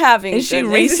am having. Is she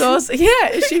resource? Yeah,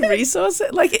 is she resource?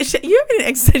 Like, you're in an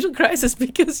existential crisis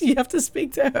because you have to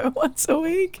speak to her once a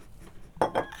week.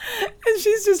 And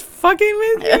she's just fucking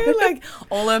with you. Like,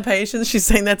 all her patients, she's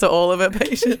saying that to all of her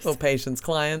patients. Or patients,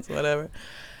 clients, whatever.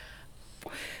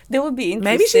 That would be interesting.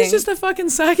 Maybe she's just a fucking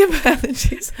psychopath and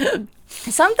she's...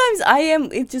 Sometimes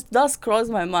it just does cross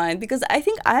my mind because I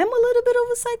think I'm a little bit of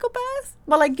a psychopath.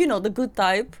 But like, the good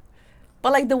type.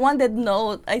 But like the one that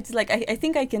I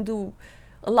think I can do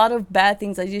a lot of bad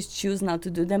things. I just choose not to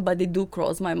do them, but they do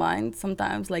cross my mind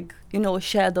sometimes. Like, a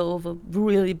shadow of a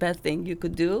really bad thing you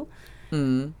could do.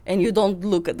 And you don't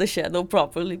look at the shadow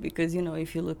properly because,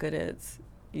 if you look at it,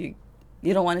 you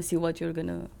don't want to see what you're going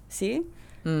to see.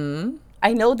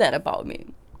 I know that about me.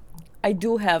 I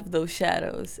do have those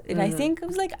shadows. And I think I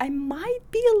was like, I might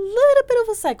be a little bit of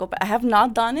a psychopath. I have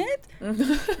not done it,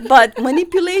 but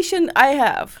manipulation I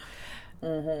have.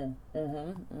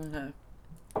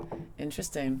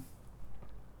 Interesting.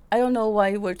 I don't know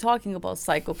why we're talking about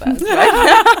psychopaths right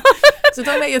now. So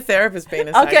talk about your therapist being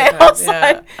a psychopath.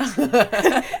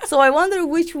 Yeah. So I wonder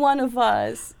which one of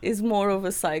us is more of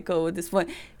a psycho at this point.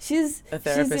 She's a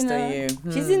therapist or you?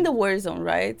 She's in the war zone,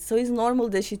 right? So it's normal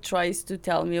that she tries to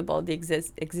tell me about the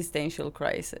existential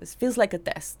crisis. Feels like a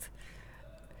test.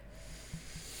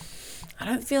 I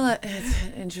don't feel it. It's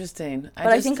interesting. But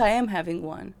I think I am having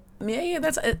one. Yeah,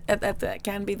 that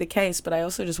can be the case, but I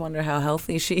also just wonder how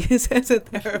healthy she is as a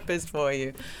therapist for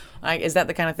you. Like, is that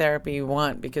the kind of therapy you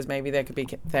want? Because maybe there could be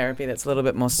therapy that's a little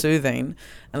bit more soothing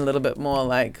and a little bit more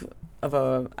like of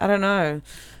a, I don't know.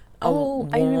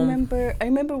 I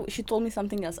remember she told me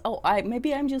something else.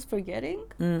 Maybe I'm just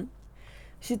forgetting.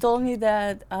 She told me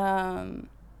that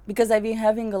because I've been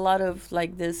having a lot of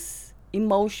like this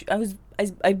emotion.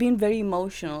 I've been very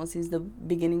emotional since the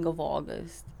beginning of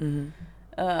August.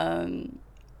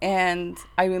 And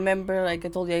I remember, like I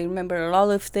told you, I remember a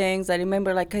lot of things. I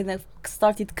remember like kind of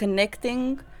started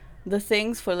connecting the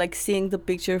things for like seeing the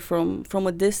picture from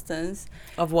a distance.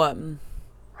 Of what?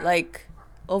 Like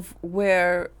of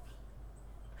where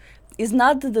it's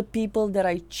not the people that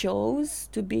I chose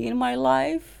to be in my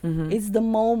life. It's the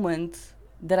moment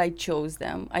that I chose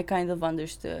them. I kind of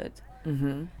understood.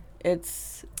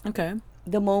 It's okay.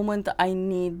 The moment I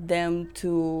need them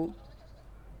to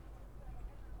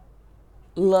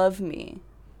love me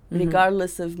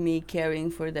regardless of me caring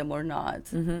for them or not.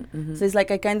 So it's like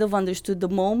I kind of understood the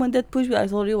moment that pushed me. I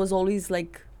thought it was always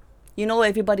like,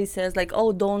 everybody says like,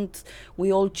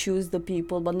 we all choose the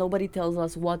people, but nobody tells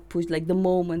us what pushed, like the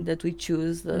moment that we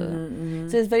choose. So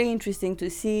it's very interesting to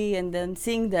see, and then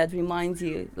seeing that reminds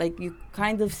you, like you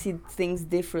kind of see things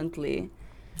differently.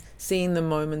 Seeing the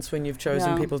moments when you've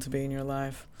chosen people to be in your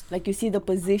life. Like you see the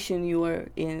position you are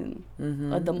in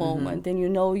at the moment, and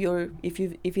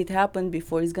if it happened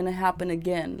before, it's gonna happen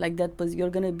again. Like that, you're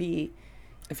gonna be.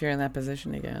 If you're in that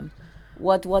position again.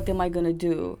 What am I gonna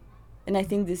do? And I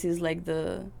think this is like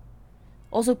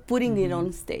also putting it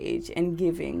on stage and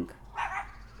giving,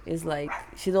 is like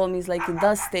she told me it's like it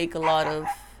does take a lot of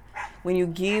when you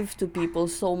give to people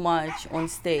so much on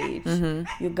stage,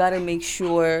 Mm-hmm. you gotta make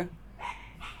sure.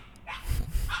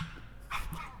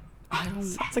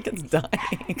 Sounds like it's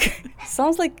dying.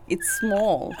 Sounds like it's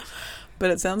small.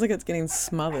 But it sounds like it's getting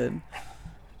smothered.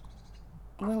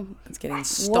 Well, It's getting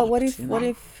stopped. what if you know? what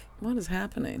if What is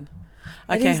happening?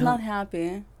 it is not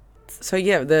happy So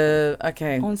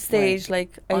on stage?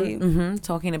 Like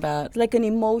talking about it's like an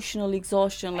emotional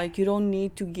exhaustion. Like you don't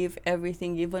need to give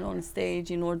everything, even on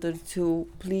stage, in order to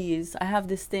please. I have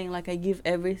this thing, like I give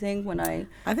everything when I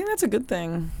think that's a good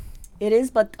thing. It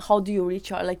is, but how do you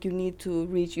recharge? Like you need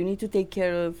to take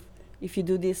care of. If you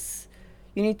do this,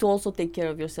 you need to also take care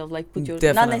of yourself. Like put your not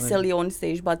Definitely. necessarily on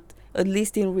stage, but at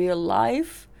least in real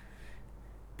life,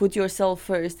 put yourself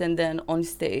first, and then on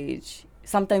stage.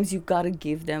 Sometimes you gotta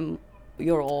give them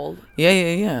your all.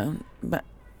 Yeah. But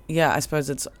yeah, I suppose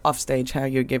it's off stage how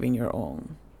you're giving your all.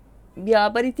 Yeah,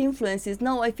 but it influences.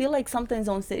 No, I feel like sometimes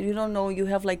on stage you don't know. You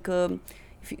have like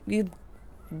if you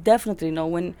definitely know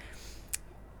when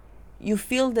you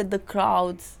feel that the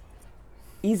crowd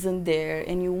isn't there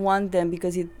and you want them,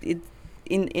 because it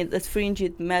at Fringe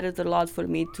it mattered a lot for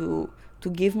me to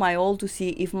give my all, to see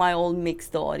if my all makes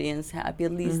the audience happy.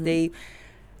 At least they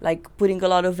like putting a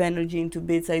lot of energy into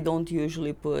bits I don't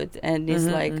usually put, and it's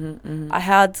like I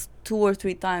had 2 or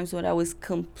 3 times when I was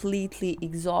completely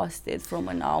exhausted from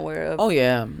an hour of Oh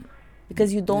yeah.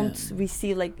 because you don't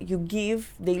receive, like you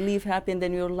give, they leave happy, and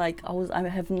then you're like I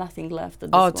have nothing left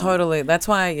at this moment. Totally. That's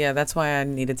why I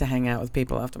needed to hang out with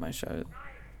people after my show.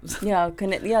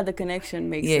 The connection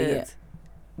makes it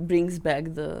brings back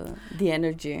the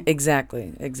energy.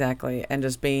 Exactly. And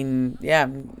just being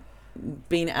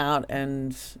out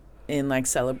and in like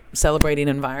celebrating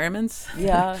environments.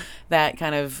 Yeah. That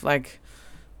kind of like,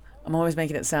 I'm always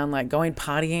making it sound like going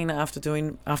partying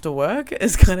after work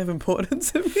is kind of important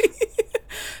to me.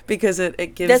 Because it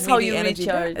gives that's me how the you energy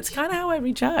recharge. back. It's kind of how I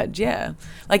recharge, yeah.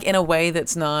 Like in a way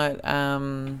that's not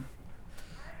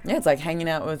it's like hanging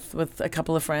out with a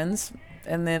couple of friends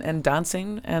and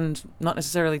dancing and not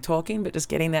necessarily talking, but just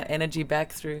getting that energy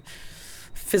back through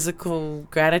physical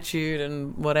gratitude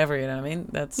and whatever, you know what I mean?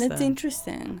 That's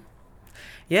interesting.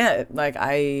 Yeah, like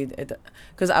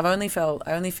because I only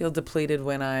feel depleted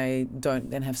when I don't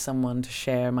then have someone to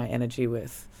share my energy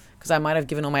with. Because I might have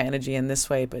given all my energy in this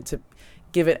way, but to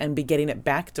give it and be getting it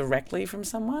back directly from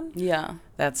someone,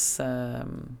 that's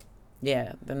then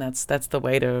that's the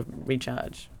way to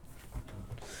recharge.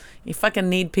 You fucking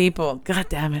need people. God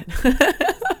damn it.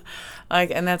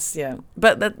 Like, and that's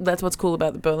but that's what's cool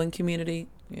about the Berlin community.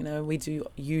 You know, we do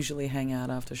usually hang out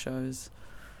after shows,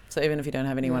 so even if you don't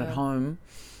have anyone at home,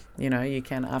 you know, you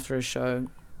can after a show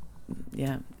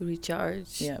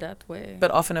recharge that way.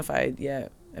 But often if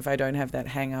I don't have that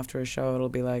hang after a show, it'll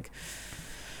be like,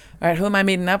 all right, who am I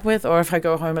meeting up with? Or if I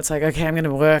go home, it's like, okay, I'm going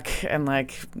to work, and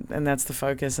that's the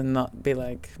focus, and not be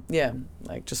like,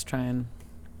 like just try and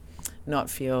not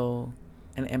feel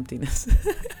an emptiness.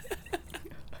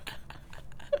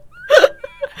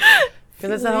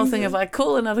 Because it's that whole thing of like,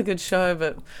 cool, another good show,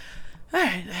 but all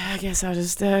right, I guess I'll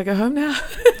just go home now.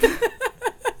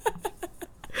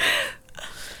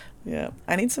 Yeah,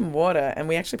 I need some water, and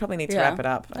we actually probably need to wrap it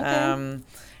up. Okay.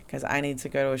 Because I need to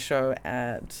go to a show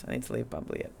I need to leave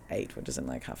probably at 8, which is in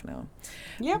like half an hour.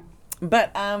 Yep.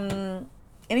 But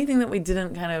anything that we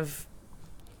didn't kind of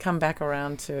come back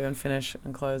around to and finish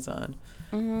and close on?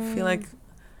 I feel like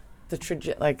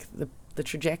the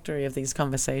trajectory of these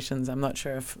conversations, I'm not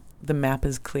sure if the map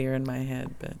is clear in my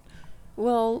head, but...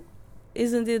 Well,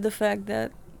 isn't it the fact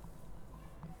that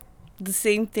the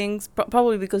same things,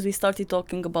 probably because we started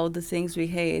talking about the things we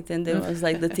hate, and there was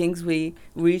like the things we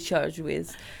recharge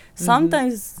with.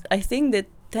 Sometimes I think they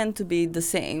tend to be the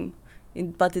same,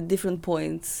 but at different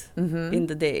points in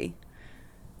the day.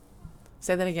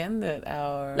 Say that again,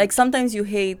 like sometimes you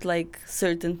hate like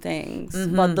certain things,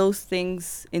 but those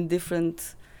things in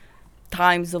different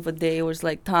times of a day, or it's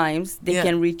like times, they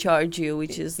can recharge you,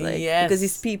 which is like, because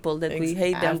it's people that we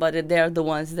hate them, but they are the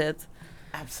ones that...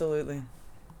 Absolutely.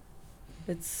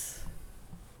 It's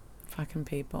fucking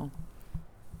people.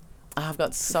 I've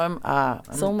got so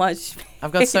much.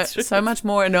 I've got so much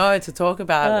more to talk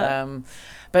about.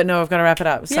 But no, I've got to wrap it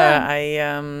up. So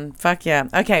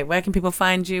Okay, where can people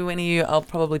find you? I'll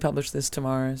probably publish this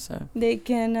tomorrow. So they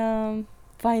can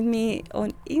find me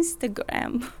on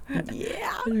Instagram.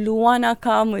 Luana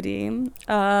Comedy.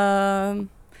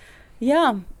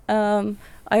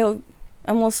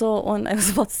 I'm also on. I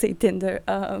was about to say Tinder.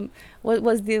 What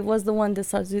was the one that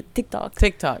starts with TikTok?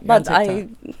 But I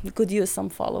could use some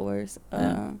followers.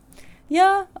 I'm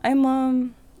You're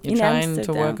in trying Amsterdam.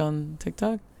 to work on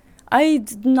TikTok? I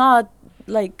did not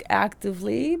like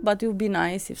actively, but it would be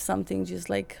nice if something just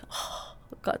like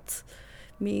got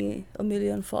me 1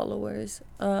 million followers.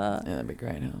 Yeah, that'd be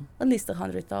great, huh? At least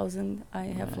 100,000. I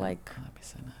have Yeah, like, that'd be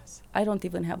so nice. I don't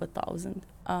even have 1,000.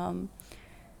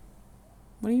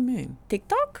 What do you mean?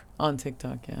 TikTok? On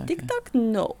TikTok, yeah. Okay. TikTok,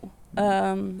 no.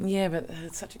 Yeah, but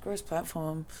it's such a gross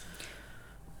platform.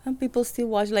 And people still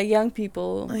watch, like young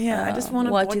people. Yeah, I just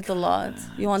wanna watch it a lot.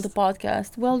 You want a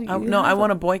podcast? Well, I want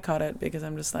to boycott it because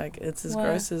I'm just like, it's as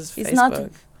gross as It's Facebook. not.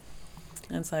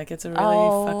 And it's like, it's a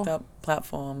really fucked up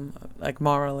platform, like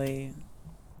morally.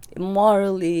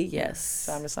 Morally, yes.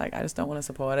 So I'm just like, I just don't want to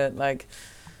support it. Like,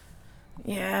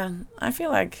 yeah, I feel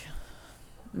like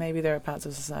maybe there are parts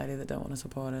of society that don't want to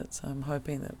support it. So I'm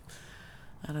hoping that,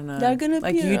 I don't know, They're gonna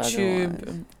like be YouTube,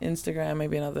 otherwise. Instagram,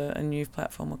 maybe a new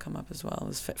platform will come up as well.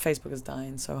 As Facebook is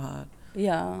dying so hard.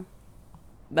 Yeah.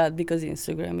 But because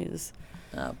Instagram is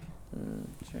Up.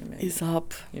 True, maybe. is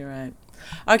up. You're right.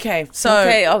 Okay, so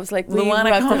Okay, I was like,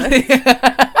 Luana comedy.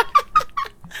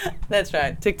 That's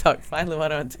right. TikTok. Find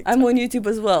Luana on TikTok. I'm on YouTube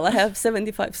as well. I have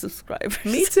 75 subscribers.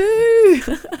 Me too.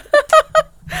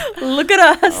 Look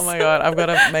at us. Oh my god, I've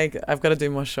got to do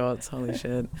more shorts. Holy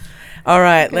shit. All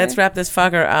right, Okay. let's wrap this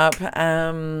fucker up.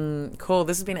 Cool.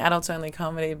 This has been Adults Only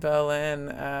Comedy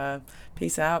Berlin.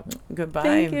 Peace out. Goodbye.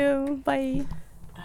 Thank you. Bye.